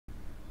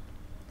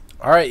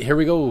All right, here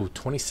we go.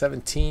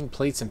 2017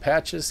 Plates and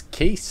Patches,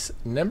 case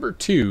number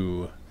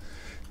 2.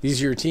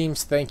 These are your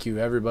teams. Thank you,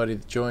 everybody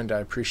that joined. I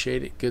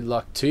appreciate it. Good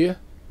luck to you.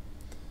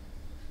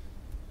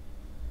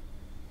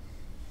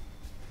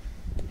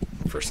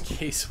 First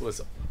case was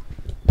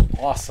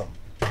awesome.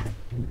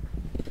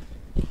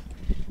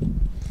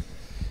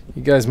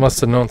 You guys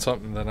must have known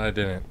something that I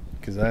didn't,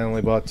 because I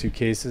only bought 2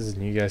 cases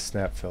and you guys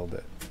snap filled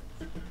it.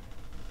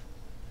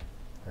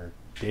 Or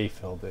day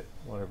filled it,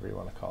 whatever you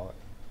want to call it.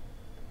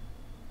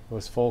 It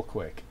was full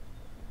quick.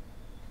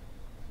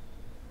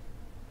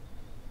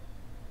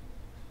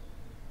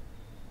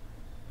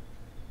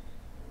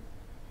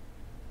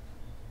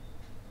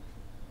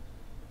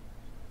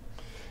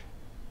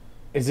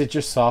 Is it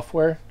just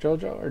software,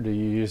 Jojo, or do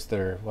you use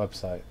their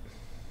website?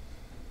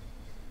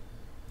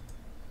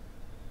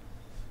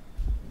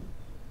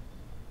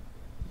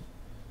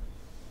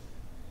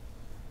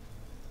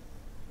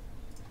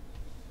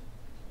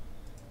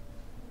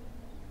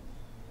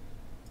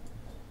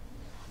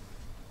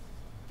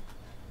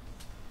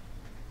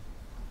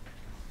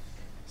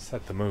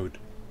 Set the mood.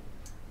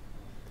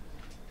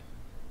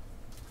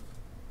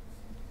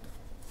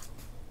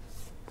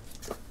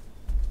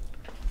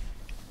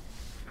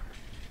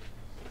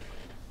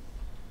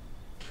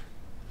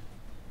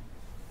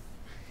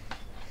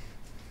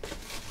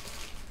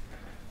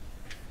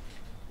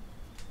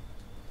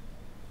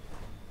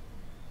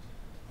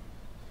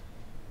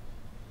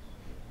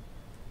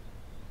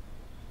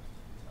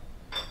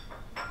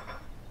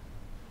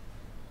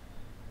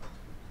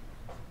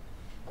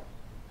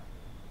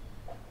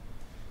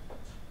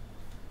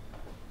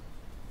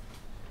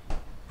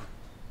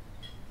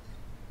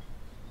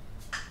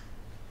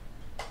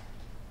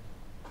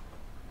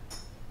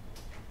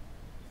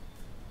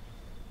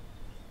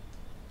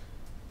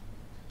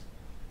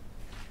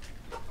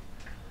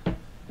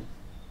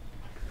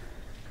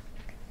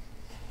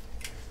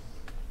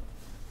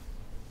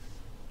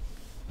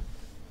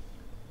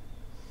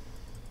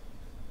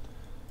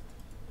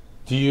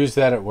 Do you use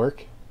that at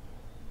work?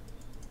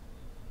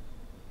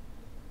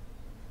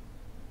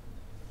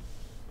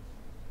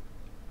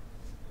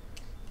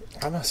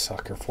 I'm a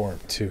sucker for them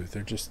too.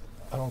 They're just,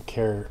 I don't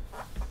care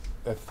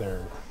if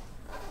they're,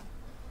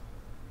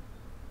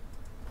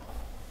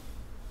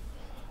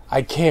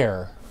 I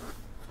care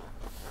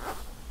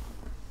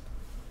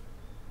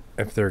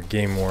if they're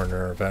game worn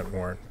or event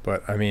worn,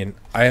 but I mean,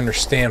 I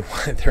understand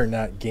why they're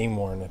not game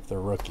worn if they're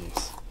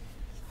rookies.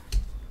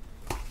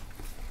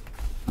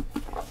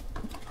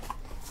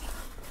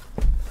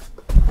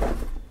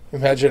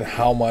 Imagine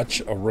how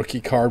much a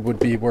rookie card would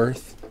be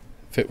worth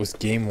if it was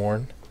game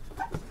worn.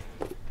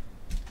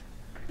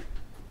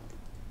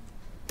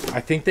 I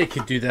think they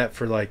could do that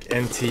for like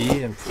NT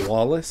and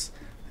Flawless.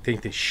 I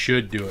think they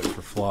should do it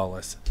for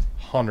Flawless.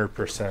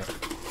 100%.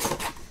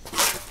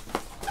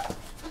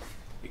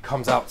 It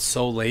comes out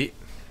so late.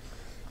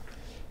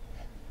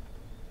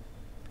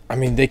 I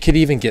mean, they could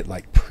even get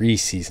like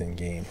preseason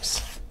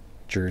games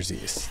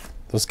jerseys.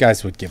 Those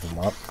guys would give them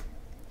up.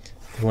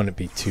 It wouldn't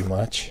be too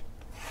much.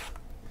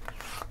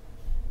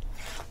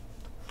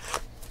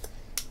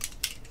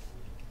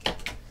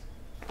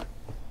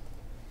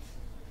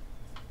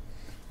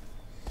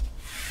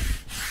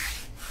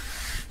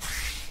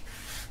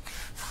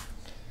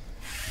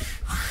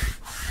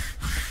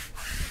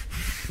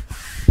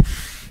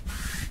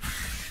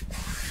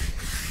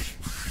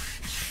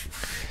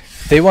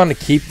 They want to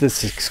keep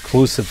this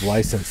exclusive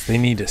license. They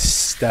need to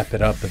step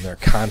it up in their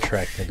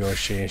contract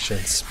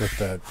negotiations with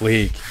the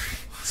league.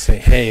 Say,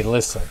 hey,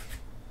 listen,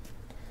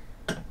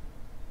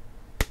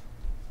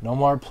 no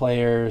more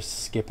players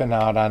skipping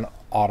out on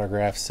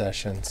autograph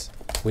sessions.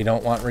 We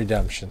don't want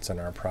redemptions in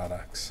our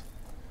products.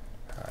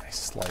 I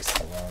sliced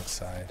the wrong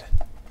side.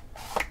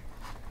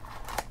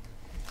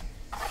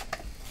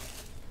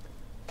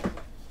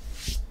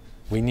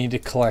 We need to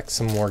collect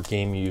some more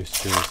game use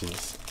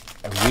jerseys.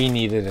 And we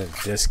needed a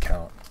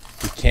discount.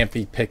 We can't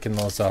be picking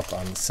those up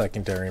on the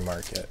secondary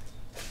market.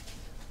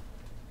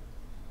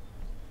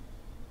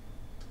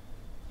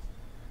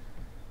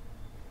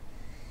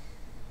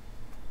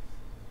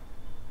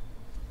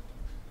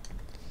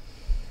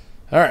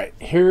 All right,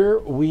 here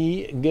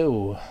we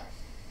go.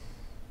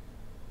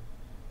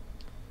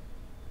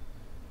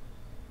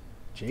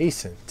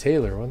 Jason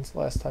Taylor, when's the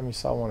last time you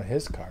saw one of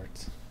his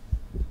cards?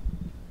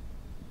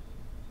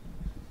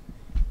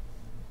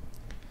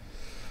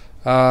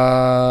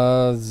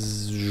 No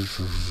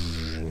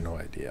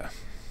idea.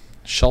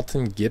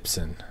 Shelton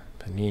Gibson,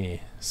 Panini,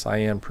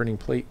 cyan printing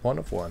plate 1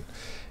 of 1.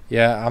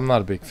 Yeah, I'm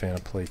not a big fan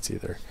of plates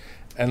either,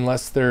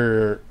 unless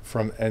they're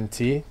from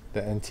NT.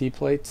 The NT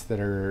plates that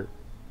are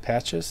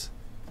patches,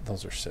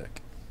 those are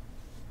sick.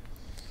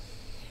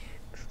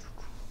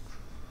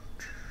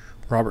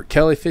 Robert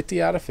Kelly,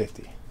 50 out of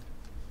 50.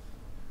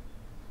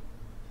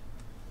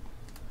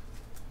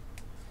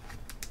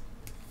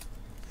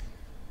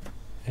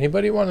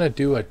 Anybody want to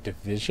do a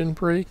division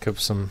break of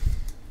some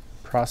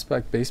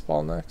prospect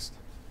baseball next?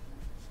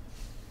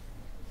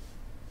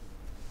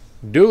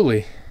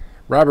 Dooley,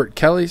 Robert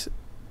Kelly's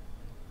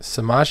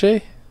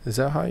Samaje, is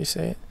that how you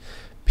say it?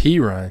 P.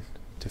 Ryan,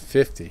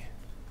 /50.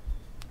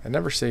 I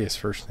never say his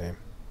first name.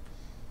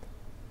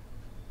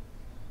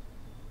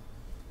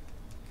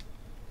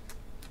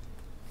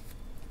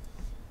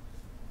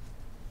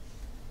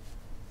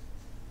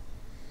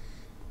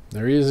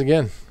 There he is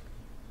again.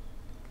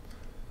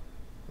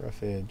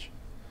 Rough edge.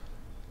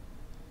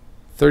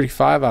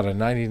 35 out of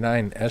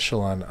 99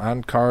 echelon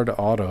on card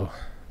auto.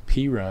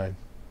 P. Ryan.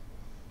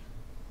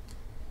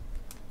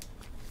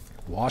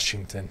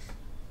 Washington.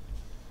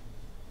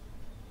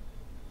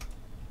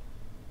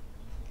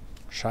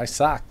 Shy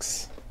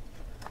Sox.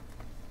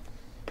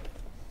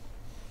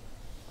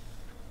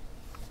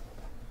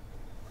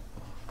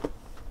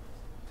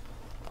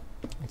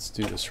 Let's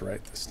do this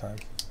right this time.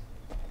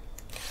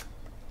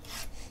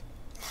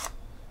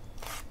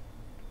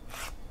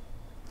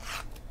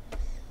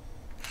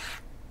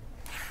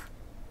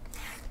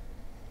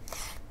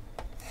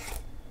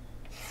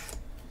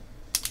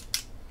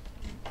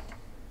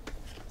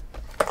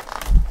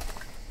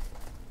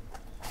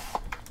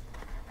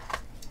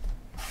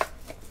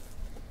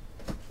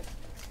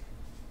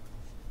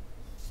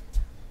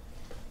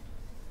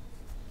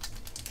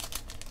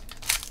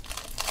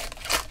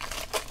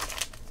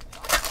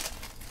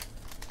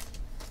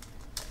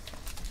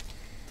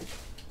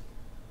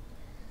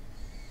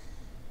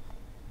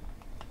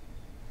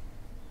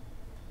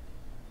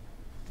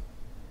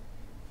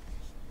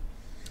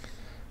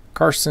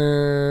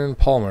 Carson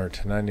Palmer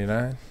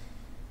 /99.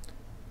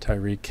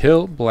 Tyreek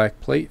Hill, black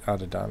plate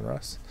out of Don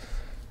Russ.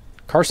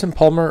 Carson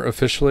Palmer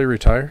officially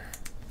retire.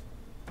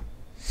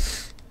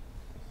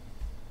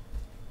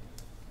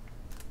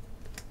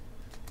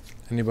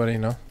 Anybody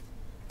know?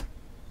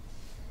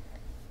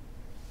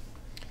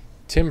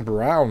 Tim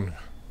Brown,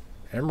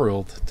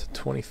 Emerald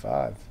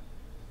 /25.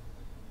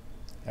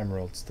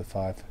 Emeralds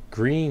 /5.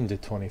 Green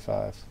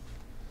 /25.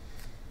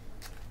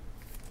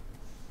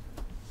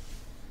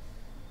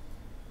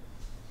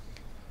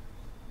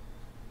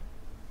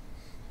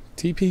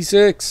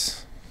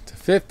 TP6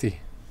 /50.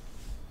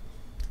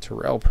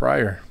 Terrell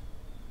Pryor.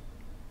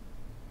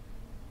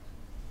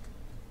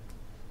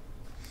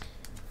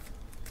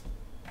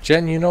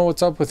 Jen, you know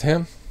what's up with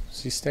him?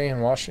 Is he staying in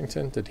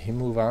Washington? Did he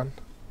move on?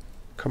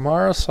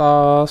 Kamara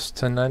Sauce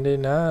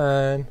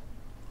 /99.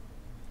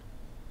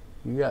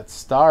 You got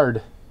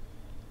starred.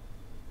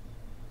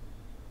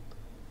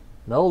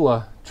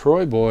 Nola,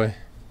 Troy boy.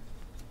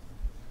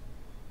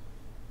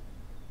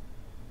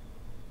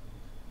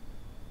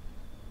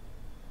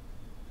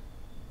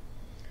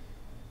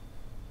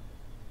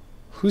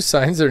 Who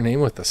signs their name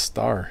with a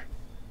star?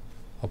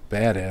 A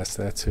badass,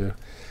 that's who.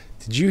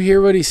 Did you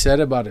hear what he said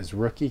about his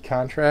rookie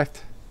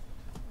contract?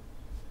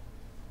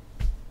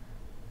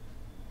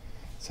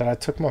 Said, I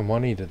took my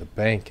money to the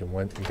bank and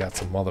went and got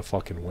some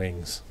motherfucking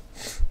wings.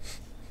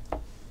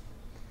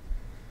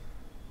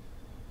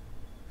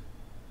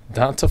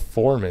 Donta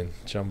Foreman,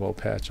 jumbo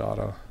patch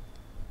auto.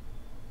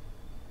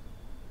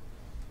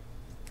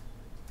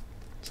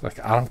 It's like,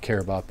 I don't care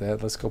about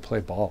that. Let's go play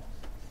ball.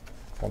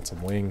 Want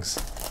some wings.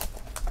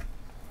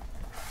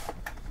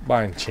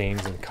 Buying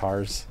chains and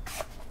cars.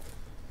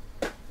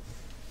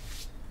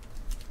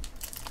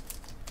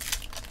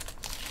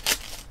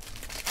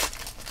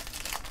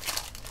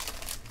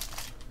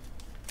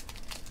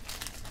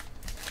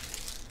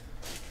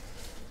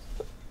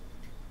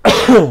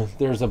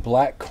 There's a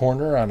black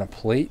corner on a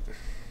plate.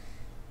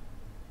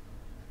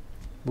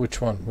 Which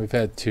one? We've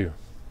had two.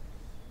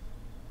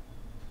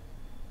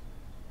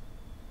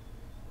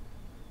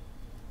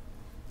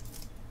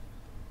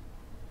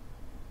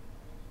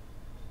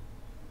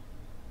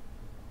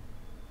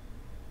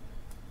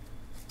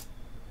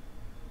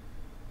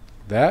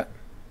 That?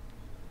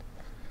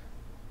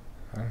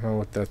 I don't know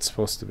what that's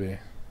supposed to be.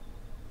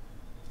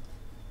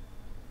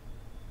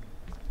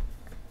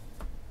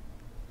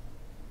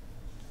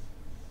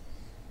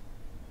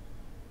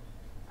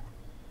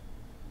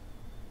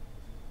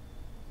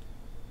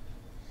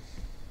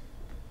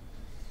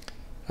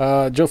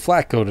 Joe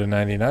Flacco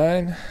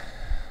 /99.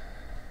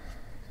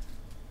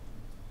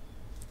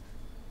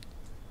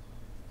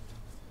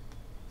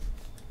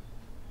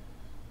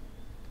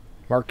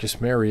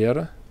 Marcus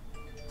Mariota,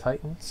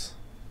 Titans.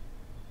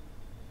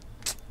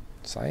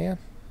 Cyan?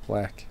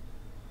 Black.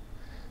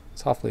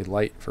 It's awfully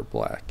light for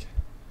black.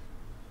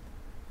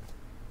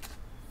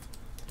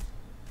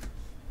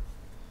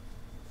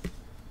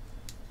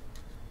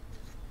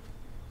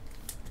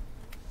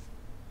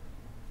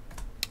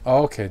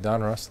 Oh, okay,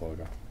 Don Russ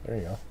logo. There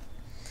you go.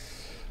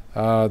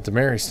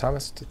 Demaryius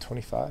Thomas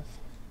 /25.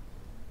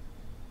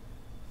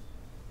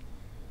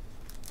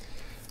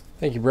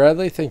 Thank you,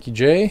 Bradley. Thank you,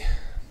 Jay.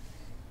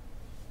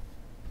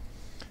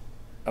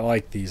 I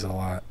like these a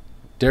lot.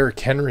 Derrick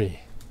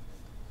Henry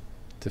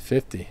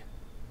 /50.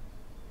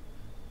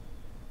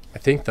 I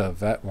think the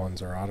vet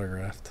ones are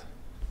autographed.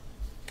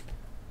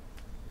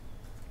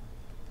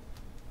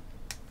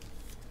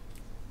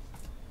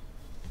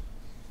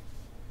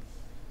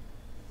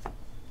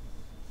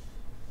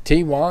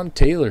 Taywan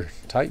Taylor,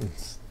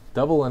 Titans.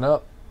 Doubling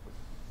up.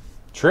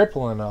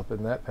 Tripling up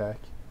in that pack.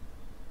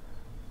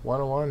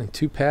 101 and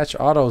 2 patch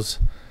autos.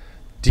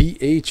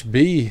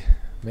 DHB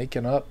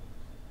making up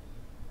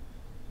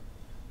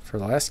for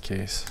last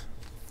case.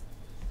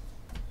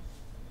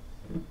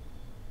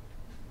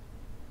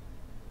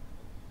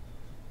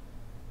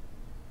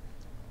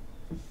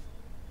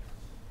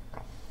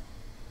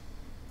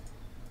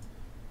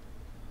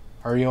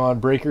 Are you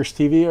on Breakers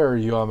TV or are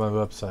you on my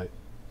website?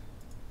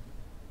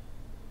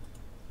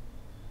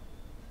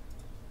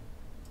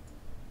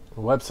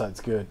 The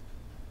website's good.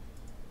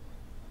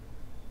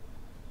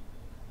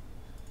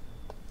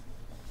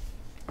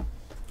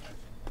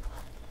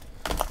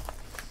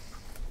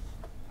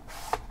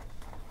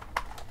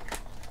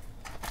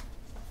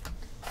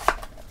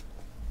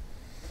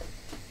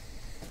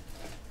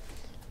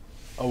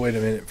 I'll wait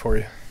a minute for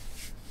you.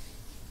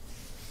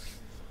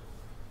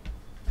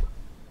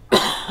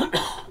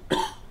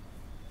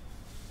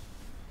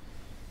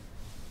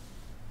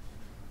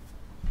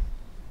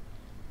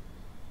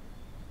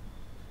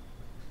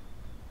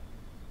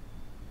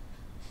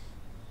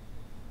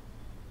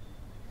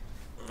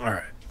 All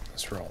right,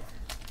 let's roll.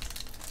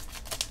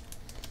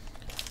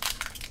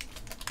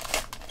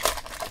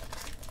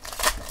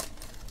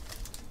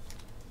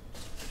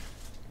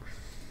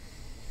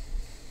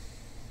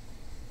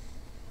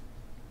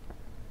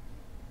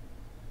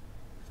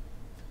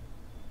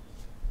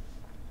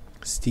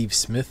 Steve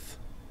Smith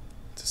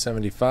to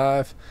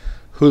 75.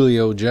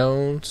 Julio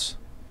Jones.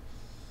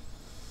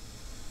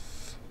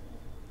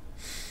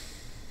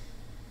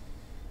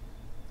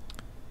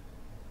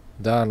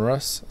 Don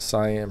Russ,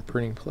 cyan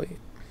printing plate.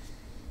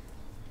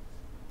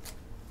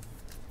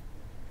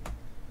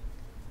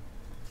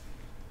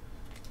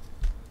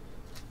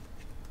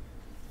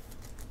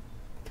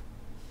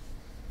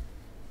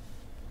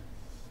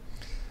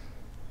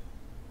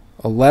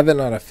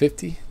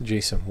 $11/50,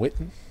 Jason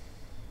Witten.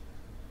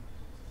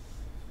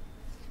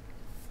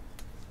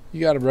 You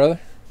got it, brother.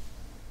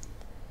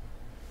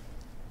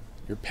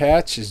 Your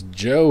patch is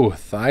Joe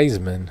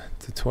Theismann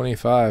to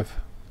 25.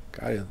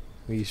 God,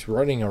 he's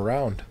running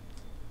around.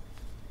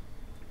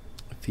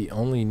 If he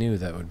only knew,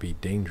 that would be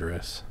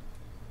dangerous.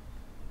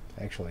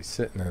 Actually,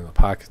 sitting in the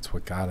pocket's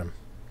what got him.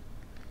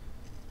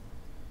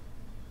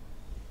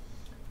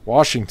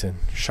 Washington,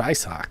 Shy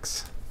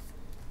Sox.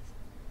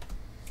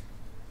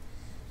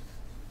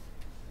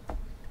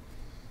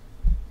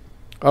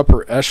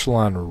 Upper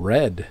echelon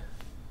red,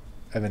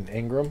 Evan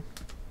Ingram.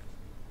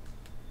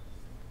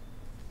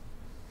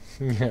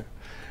 Yeah,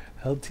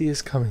 LT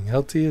is coming.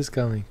 LT is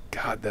coming.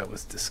 God, that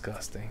was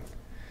disgusting.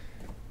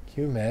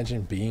 Can you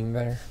imagine being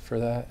there for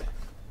that?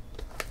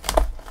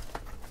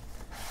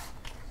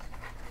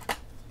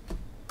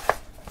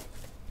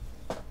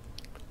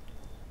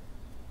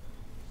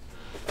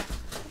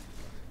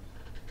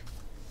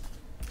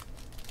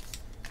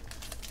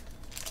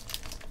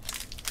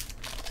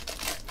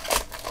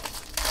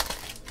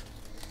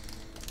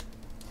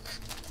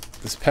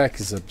 This pack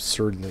is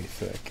absurdly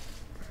thick.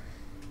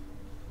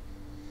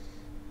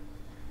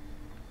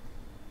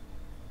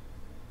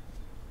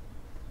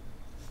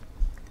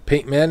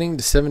 Peyton Manning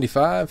to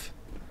 75.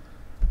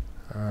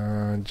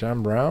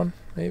 John Brown,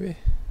 maybe.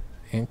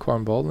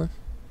 Anquan Boldin.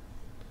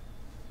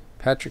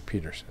 Patrick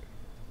Peterson.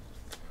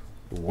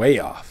 Way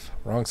off.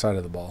 Wrong side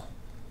of the ball.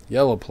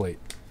 Yellow plate.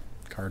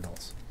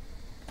 Cardinals.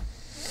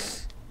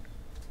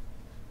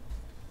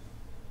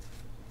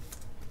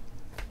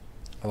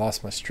 I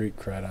lost my street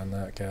cred on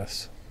that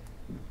guess.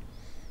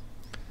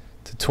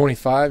 To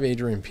 25,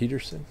 Adrian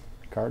Peterson,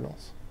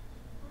 Cardinals.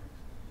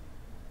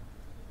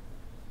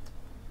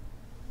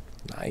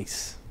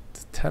 Nice.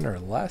 To 10 or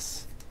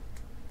less.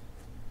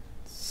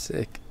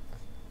 Sick.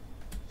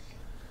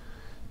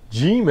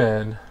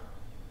 G-Man,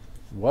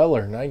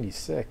 Weller,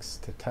 96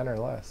 to 10 or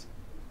less.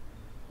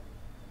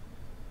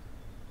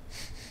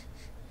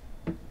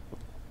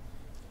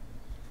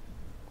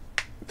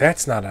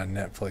 That's not on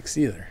Netflix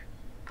either.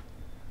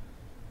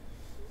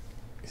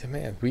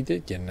 Man, we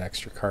did get an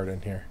extra card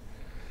in here.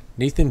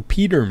 Nathan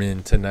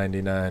Peterman to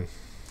 99.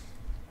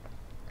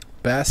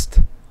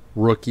 Best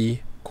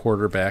rookie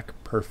quarterback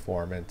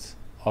performance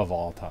of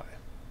all time.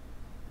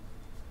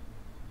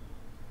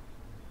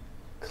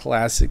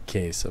 Classic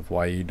case of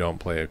why you don't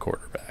play a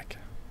quarterback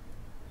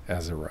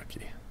as a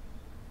rookie.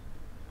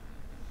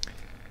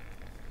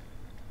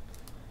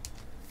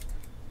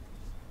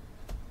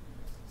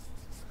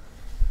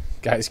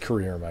 Guy's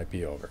career might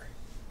be over.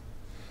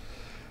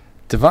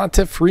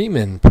 Devonta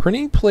Freeman,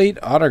 printing plate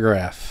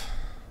autograph.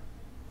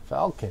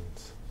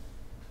 Falcons.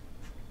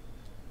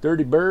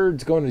 Dirty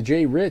Birds going to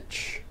Jay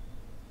Rich.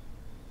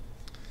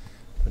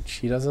 But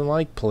she doesn't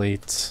like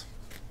plates.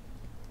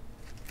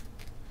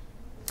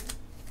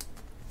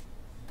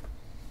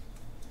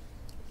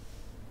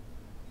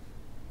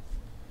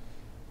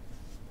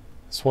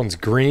 This one's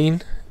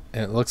green,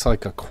 and it looks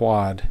like a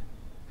quad.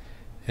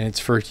 And it's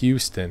for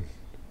Houston.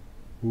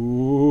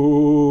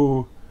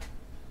 Ooh.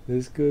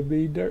 This could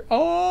be dirt.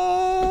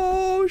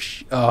 Oh,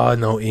 oh,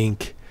 no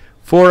ink.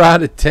 4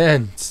 out of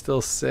 10.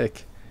 Still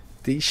sick.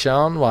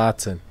 Deshaun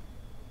Watson.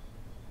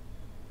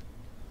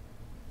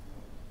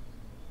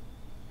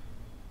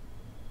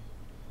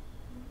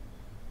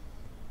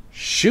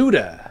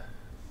 Shooter.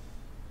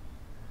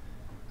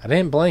 I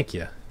didn't blank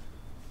you.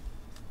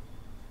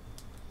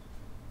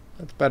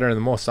 That's better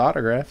than most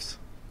autographs.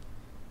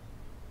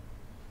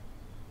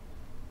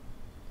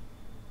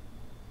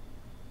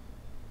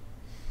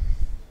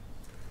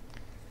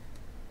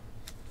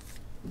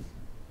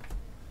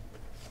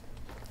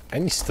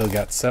 And you still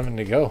got 7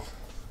 to go.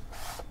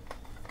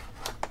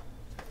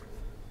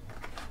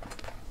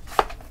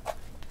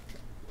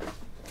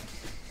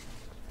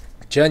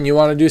 Jen, you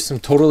want to do some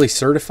totally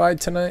certified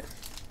tonight?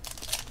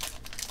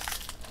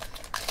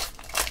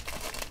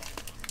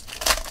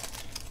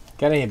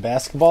 Got any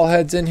basketball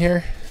heads in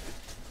here?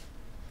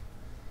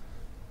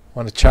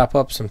 Want to chop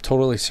up some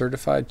totally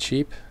certified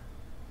cheap?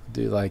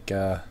 Do like,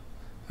 I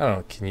don't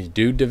know, can you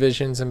do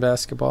divisions in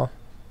basketball?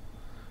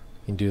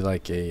 You can do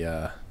like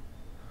a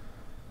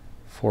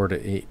 4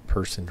 to 8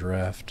 person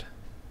draft.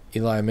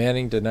 Eli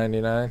Manning to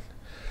 99.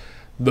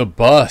 The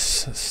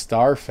Bus,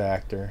 Star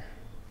Factor.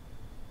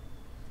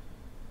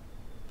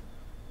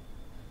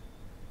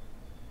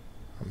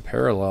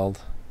 Unparalleled.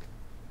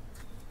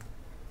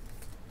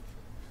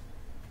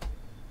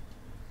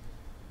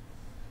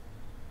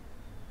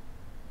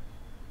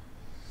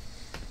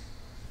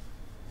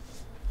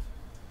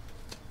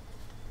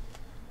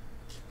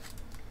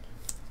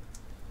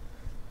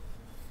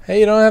 Hey,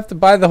 you don't have to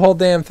buy the whole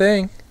damn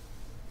thing.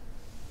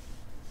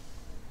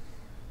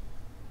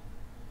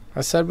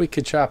 I said we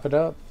could chop it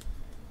up.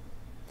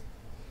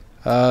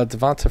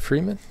 Devonta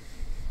Freeman.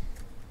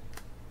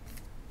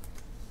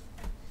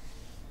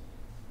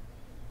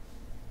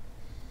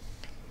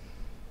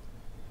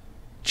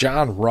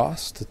 John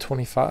Ross to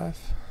 25.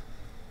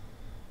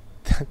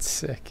 That's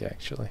sick,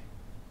 actually.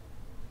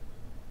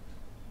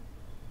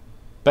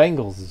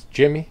 Bengals is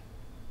Jimmy.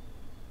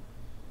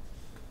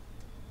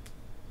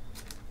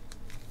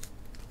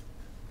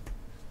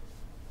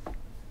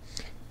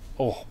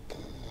 Oh.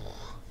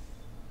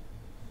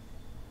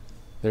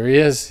 There he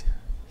is.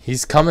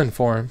 He's coming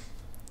for him.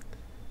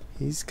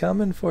 He's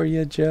coming for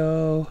you,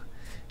 Joe.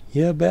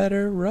 You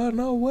better run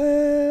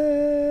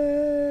away.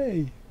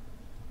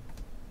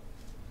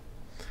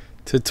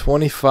 To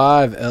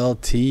 25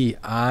 LT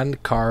on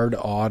card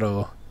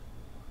auto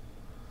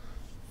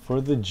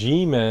for the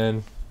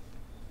G-Men.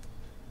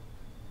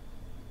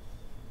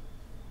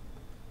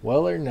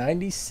 Weller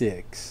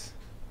 96.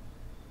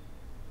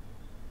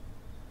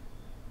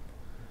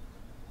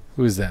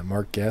 Who is that?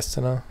 Mark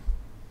Gastineau?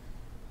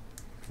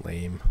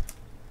 Lame.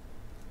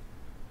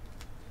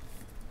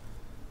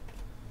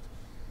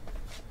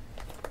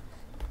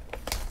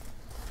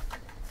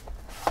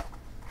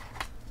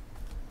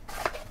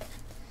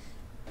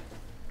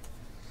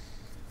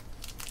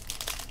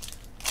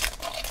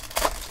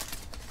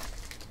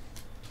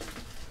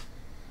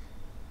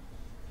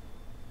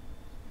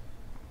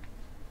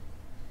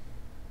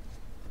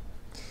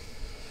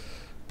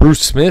 Bruce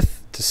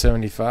Smith to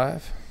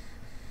 75.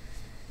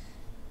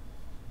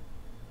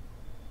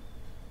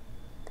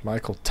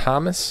 Michael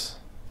Thomas.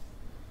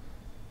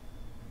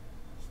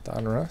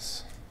 Don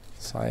Russ.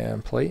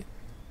 Cyan Plate.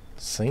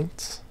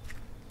 Saints.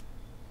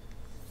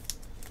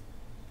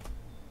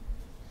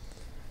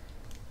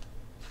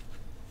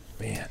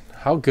 Man,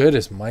 how good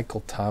is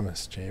Michael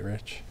Thomas, J.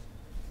 Rich?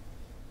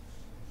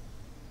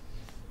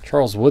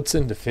 Charles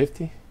Woodson to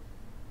 50.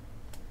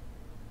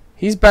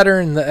 He's better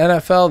in the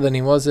NFL than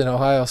he was in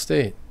Ohio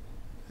State.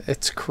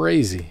 It's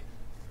crazy.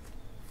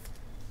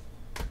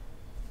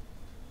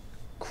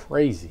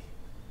 Crazy.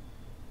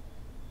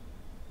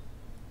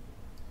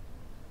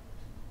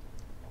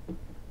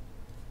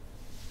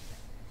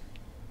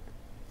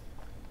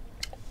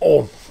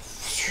 Oh.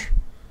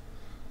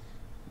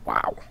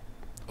 Wow.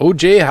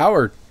 O.J.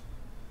 Howard.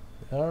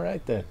 All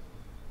right, then.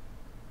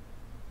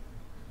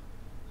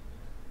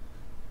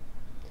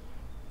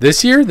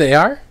 This year, they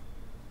are?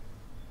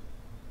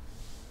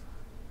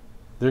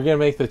 They're going to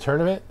make the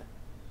tournament?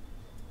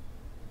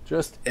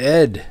 Just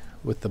Ed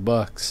with the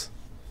Bucks.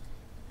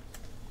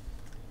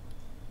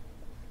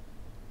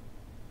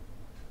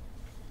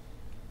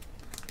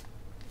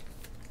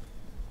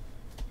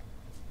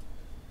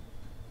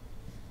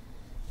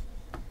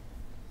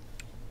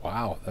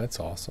 Wow, that's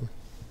awesome.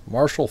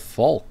 Marshall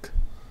Falk.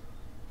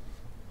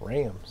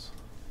 Rams.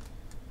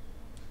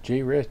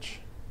 J.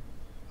 Rich.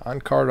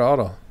 On card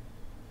auto.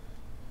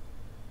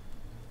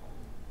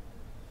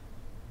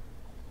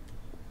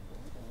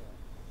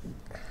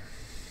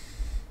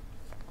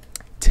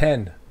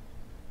 $10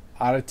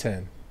 out of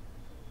 10.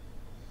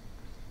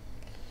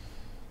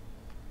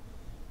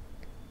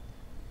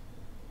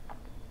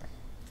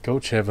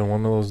 Coach having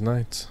one of those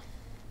nights.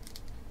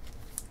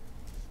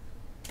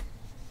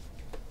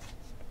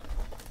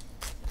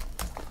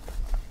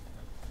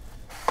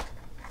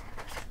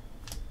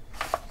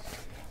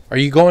 Are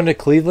you going to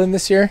Cleveland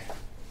this year?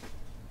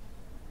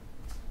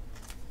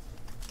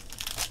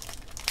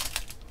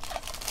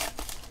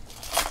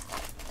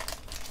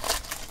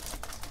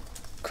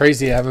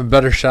 Crazy, I have a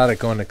better shot at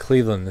going to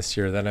Cleveland this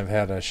year than I've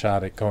had a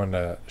shot at going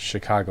to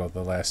Chicago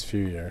the last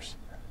few years.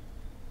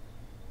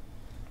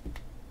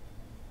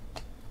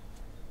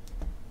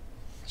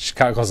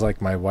 Chicago's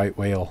like my white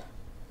whale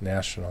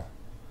national.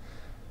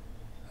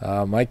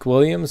 Mike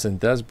Williams and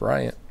Des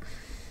Bryant.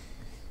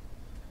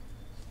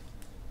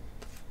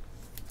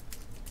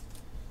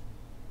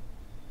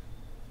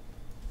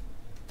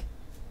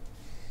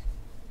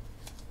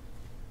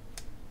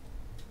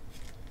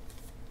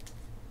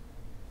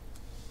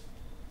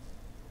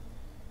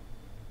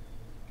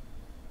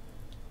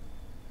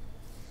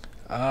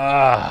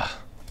 Ah.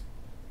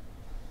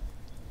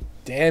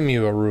 Damn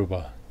you,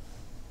 Aruba.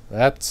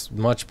 That's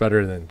much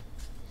better than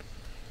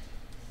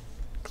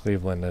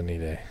Cleveland any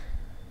day.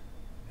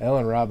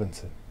 Allen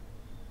Robinson.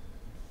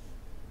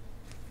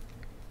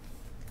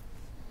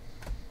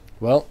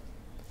 Well,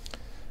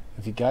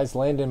 if you guys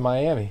land in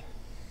Miami,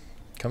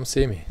 come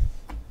see me.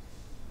 I'll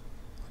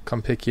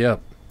come pick you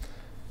up.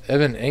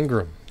 Evan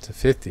Ingram to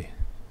 50.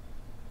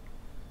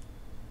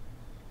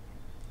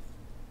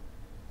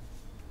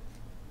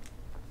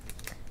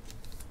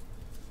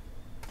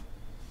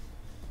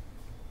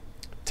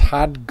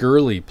 Todd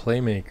Gurley,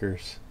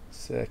 playmakers.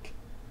 Sick.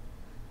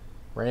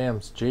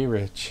 Rams, J.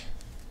 Rich.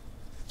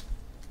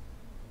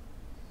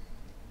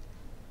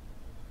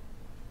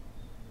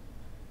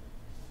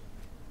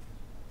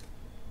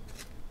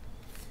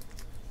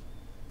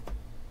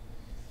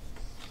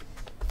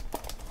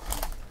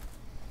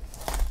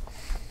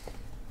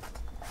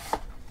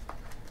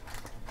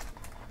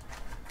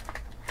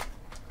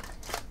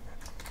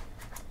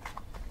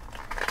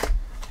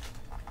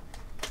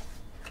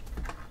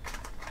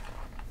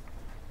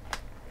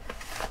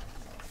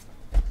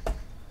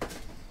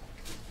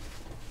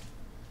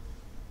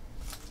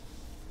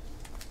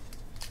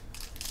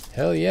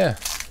 Hell yeah.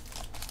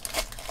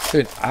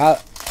 Dude,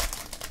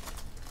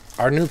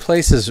 our new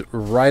place is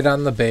right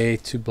on the bay,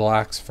 2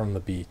 blocks from the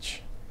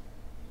beach.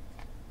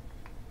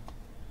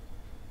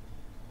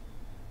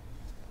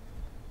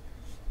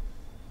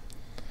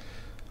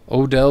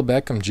 Odell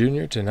Beckham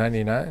Jr. to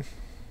 99.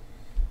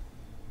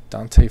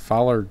 Dante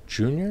Fowler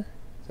Jr.? Is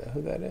that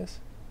who that is?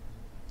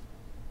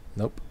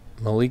 Nope.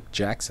 Malik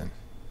Jackson.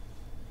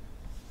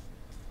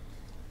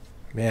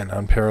 Man,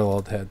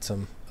 Unparalleled had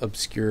some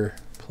obscure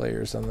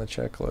players on the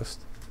checklist.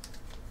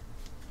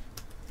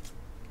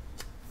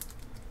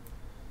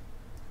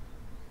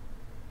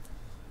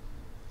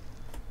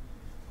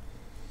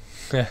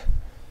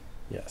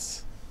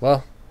 Yes.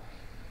 Well,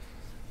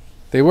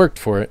 they worked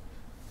for it.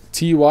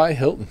 T.Y.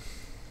 Hilton.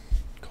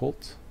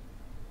 Colts.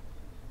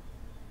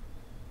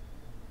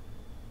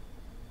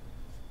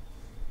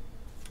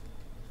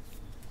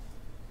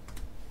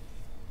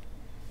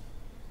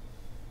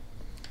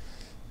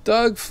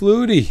 Doug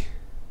Flutie.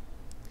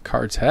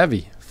 Cards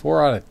heavy.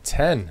 4 out of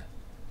 10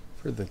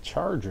 for the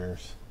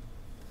Chargers.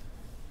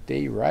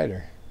 Day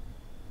Rider.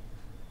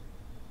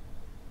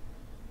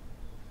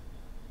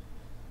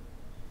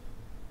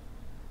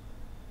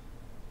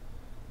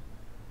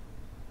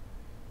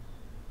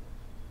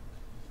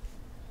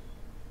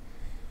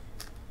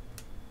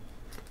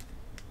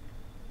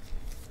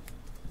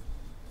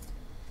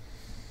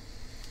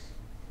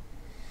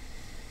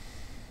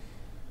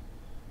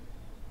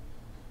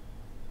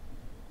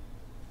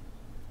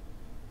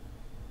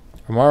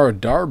 Amara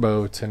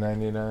Darbo to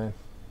 99.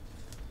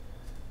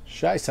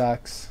 Shy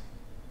Sox.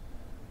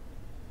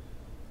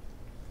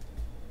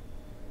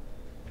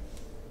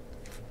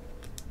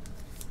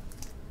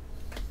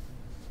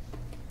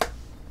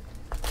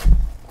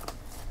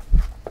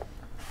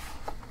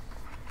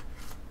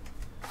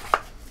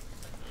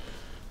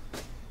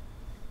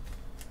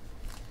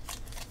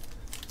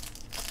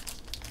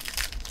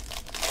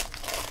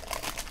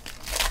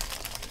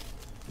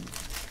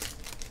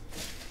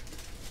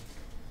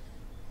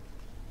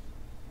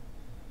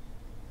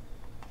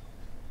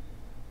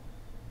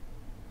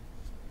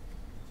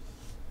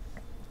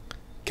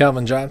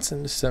 Calvin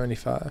Johnson to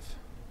 75.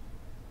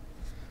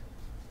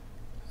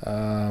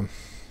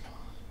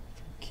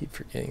 Keep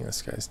forgetting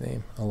this guy's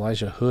name.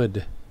 Elijah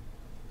Hood.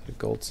 The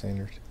gold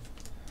standard.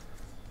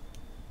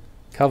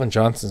 Calvin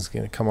Johnson's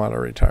going to come out of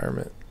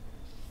retirement.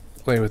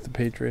 Play with the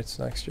Patriots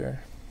next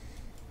year.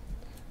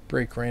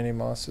 Break Randy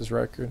Moss's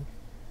record.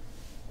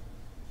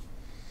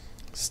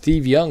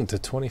 Steve Young to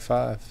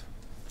 25.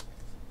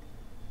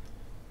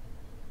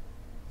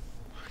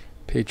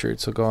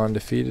 Patriots will go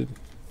undefeated.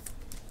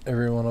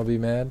 Everyone will be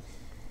mad.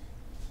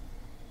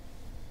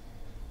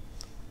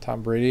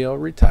 Tom Brady will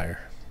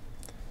retire.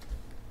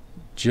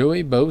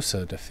 Joey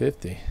Bosa to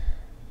 50.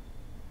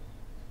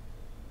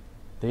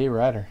 Day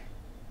Rider.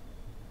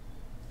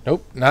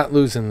 Nope, not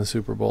losing the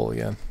Super Bowl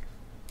again.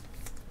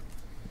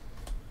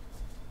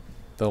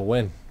 They'll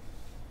win.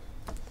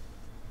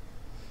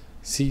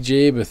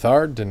 CJ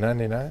Beathard to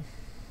 99.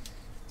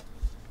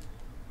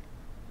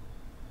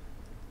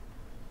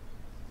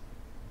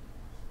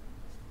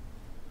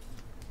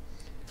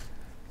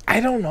 I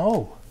don't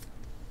know.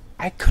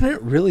 I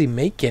couldn't really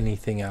make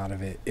anything out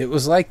of it. It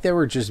was like they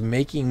were just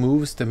making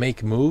moves to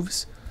make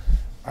moves.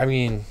 I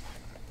mean,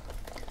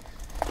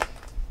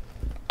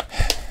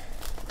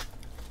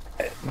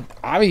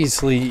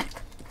 obviously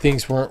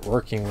things weren't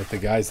working with the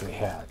guys they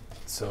had.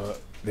 So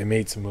they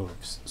made some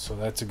moves. So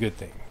that's a good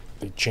thing.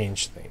 They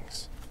changed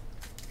things.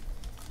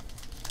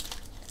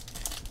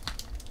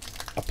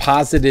 A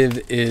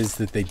positive is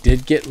that they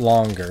did get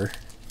longer.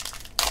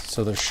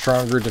 So they're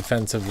stronger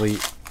defensively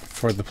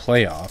for the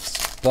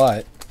playoffs.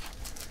 But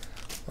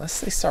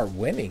unless they start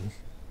winning,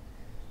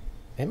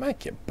 they might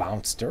get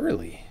bounced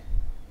early.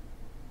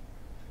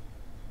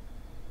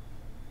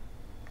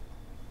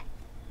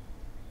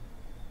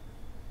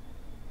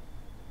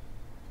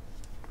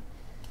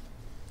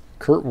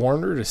 Kurt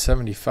Warner to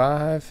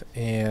 75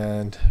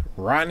 and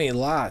Ronnie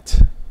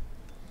Lott.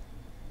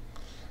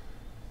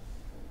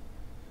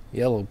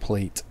 Yellow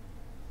plate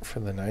for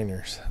the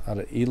Niners out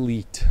of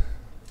Elite.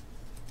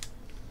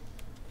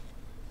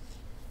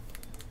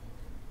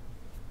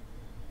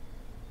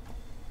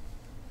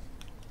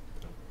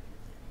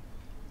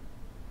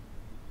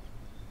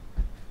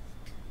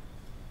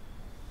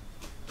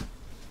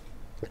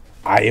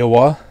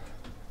 Iowa.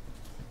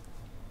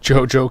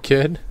 JoJo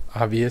Kid,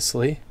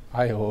 obviously.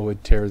 Iowa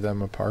would tear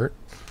them apart.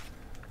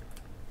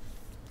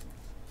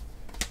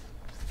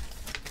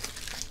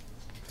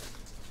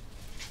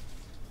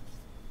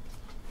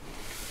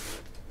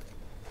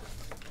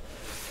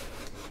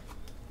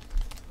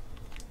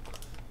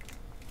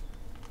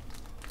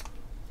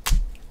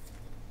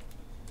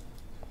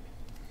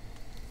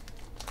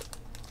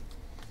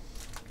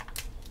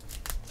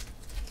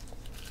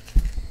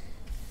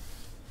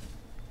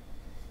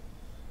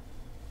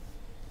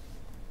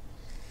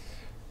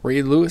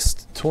 Ray Lewis,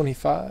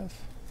 25. I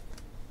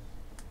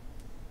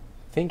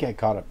think I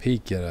caught a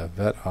peek at a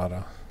vet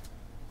auto.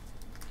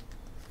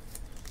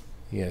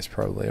 You guys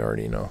probably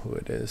already know who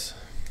it is.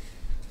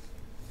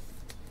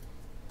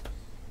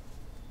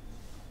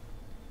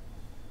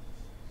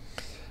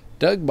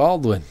 Doug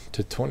Baldwin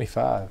to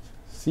 25.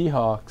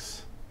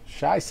 Seahawks,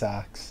 Shy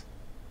Sox.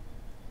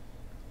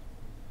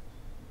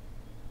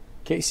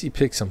 Casey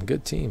picked some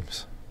good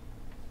teams.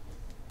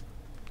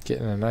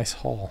 Getting a nice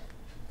haul.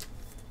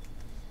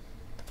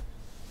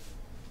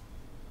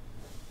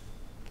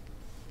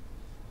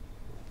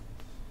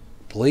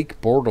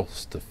 Blake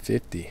Bortles to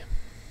 50.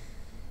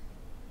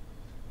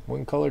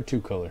 One color,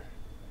 two color.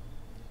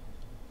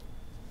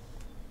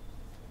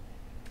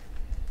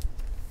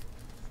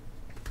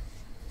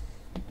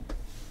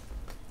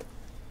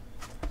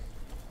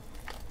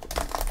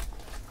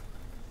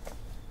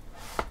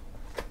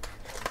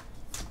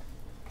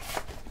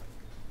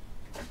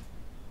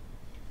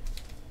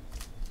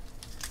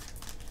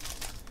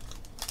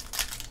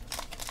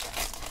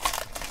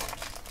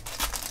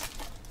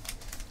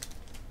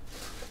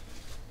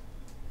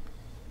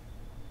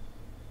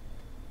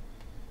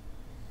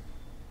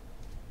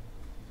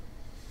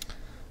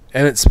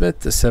 Emmitt Smith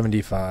to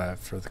 75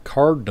 for the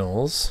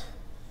Cardinals.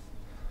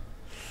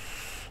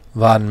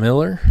 Von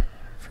Miller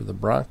for the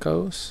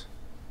Broncos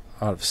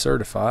out of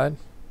Certified.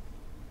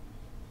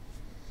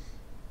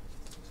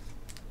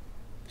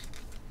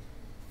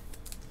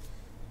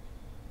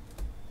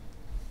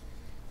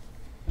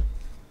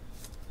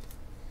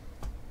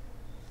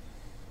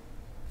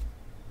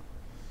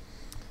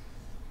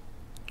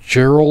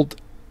 Gerald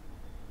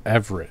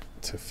Everett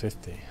to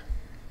 50.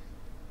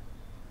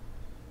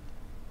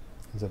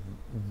 It's a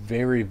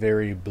very,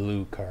 very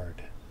blue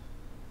card.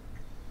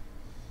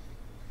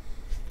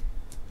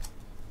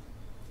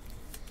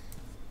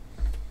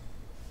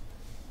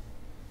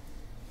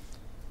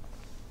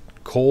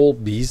 Cole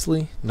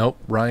Beasley? Nope.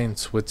 Ryan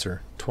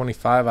Switzer.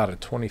 25 out of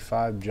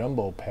 25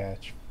 jumbo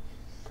patch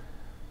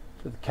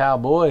for the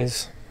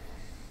Cowboys.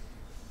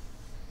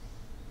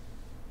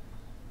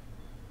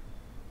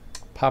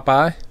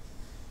 Popeye.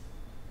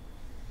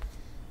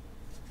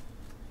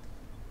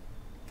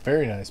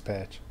 Very nice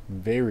patch.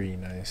 Very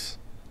nice.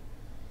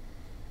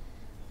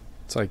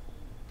 It's like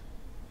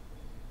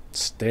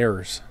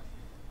stairs.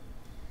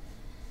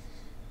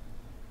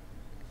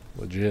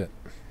 Legit.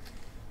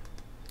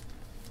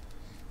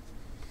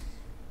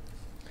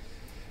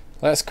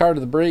 Last card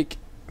of the break.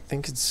 I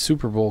think it's a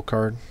Super Bowl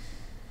card.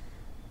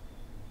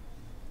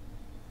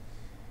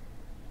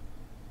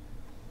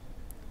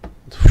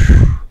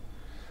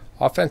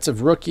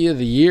 Offensive Rookie of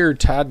the Year,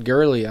 Todd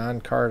Gurley on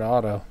card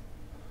auto.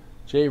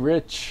 Jay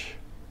Rich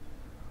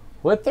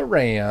with the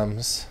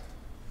Rams.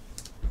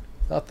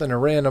 Nothing to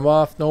random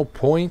off, no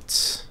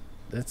points.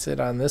 That's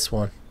it on this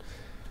one.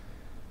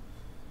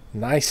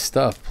 Nice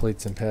stuff,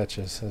 plates and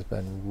patches. Has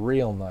been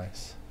real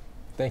nice.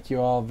 Thank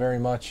you all very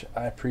much.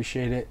 I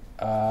appreciate it.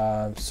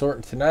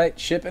 Sorting tonight,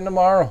 shipping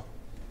tomorrow.